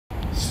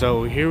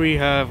So here we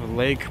have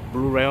Lake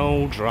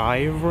Burrell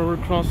Drive we're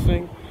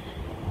crossing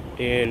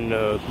in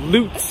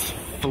Lutz,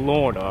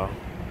 Florida.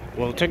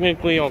 Well,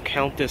 technically I'll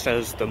count this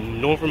as the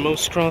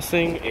northernmost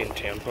crossing in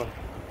Tampa.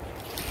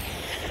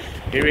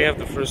 Here we have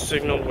the first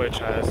signal, which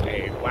has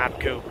a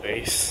WABCO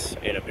base,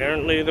 and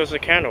apparently there's a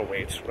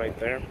counterweight right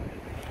there.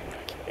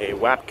 A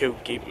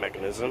WABCO gate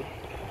mechanism.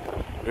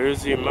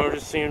 Here's the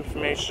emergency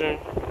information.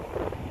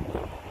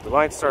 The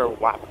lights are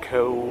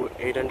WABCO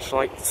 8-inch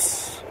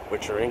lights,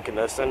 which are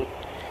incandescent,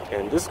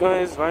 and this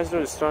guy's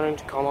visor is starting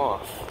to come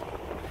off.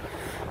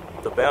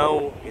 The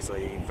bell is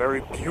a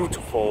very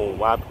beautiful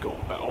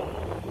WABCO bell.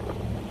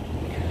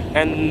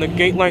 And the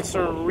gate lights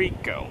are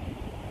Rico.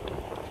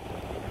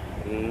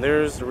 And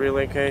there's the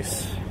relay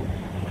case.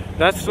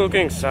 That's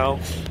looking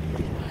south.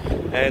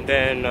 And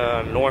then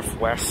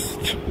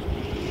northwest.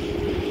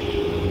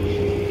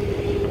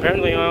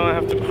 Apparently I'll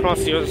have to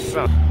cross the other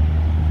side.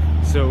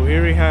 So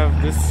here we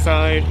have this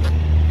side,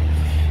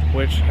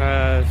 which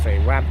has a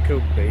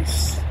WABCO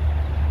base.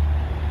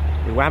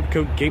 The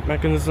WABCO gate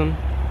mechanism.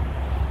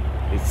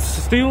 It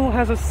still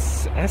has a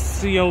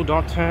SCO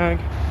dot tag.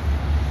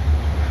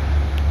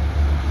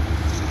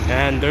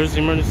 And there's the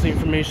emergency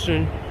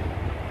information.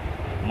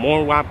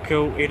 More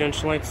WABCO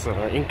 8-inch lights that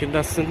are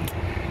incandescent.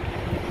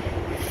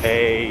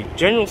 A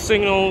general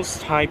signals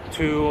type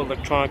 2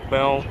 electronic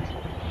bell.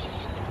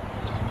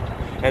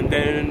 And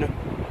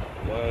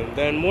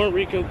then more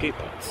Rico gate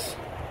lights.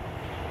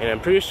 And I'm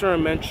pretty sure I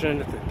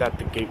mentioned that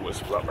the gate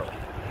was rubber.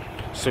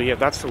 So yeah,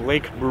 that's the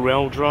Lake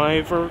Burrell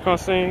Drive we're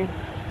crossing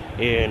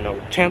in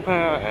Tampa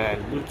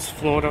and Lutz,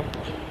 Florida.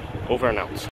 Over and out.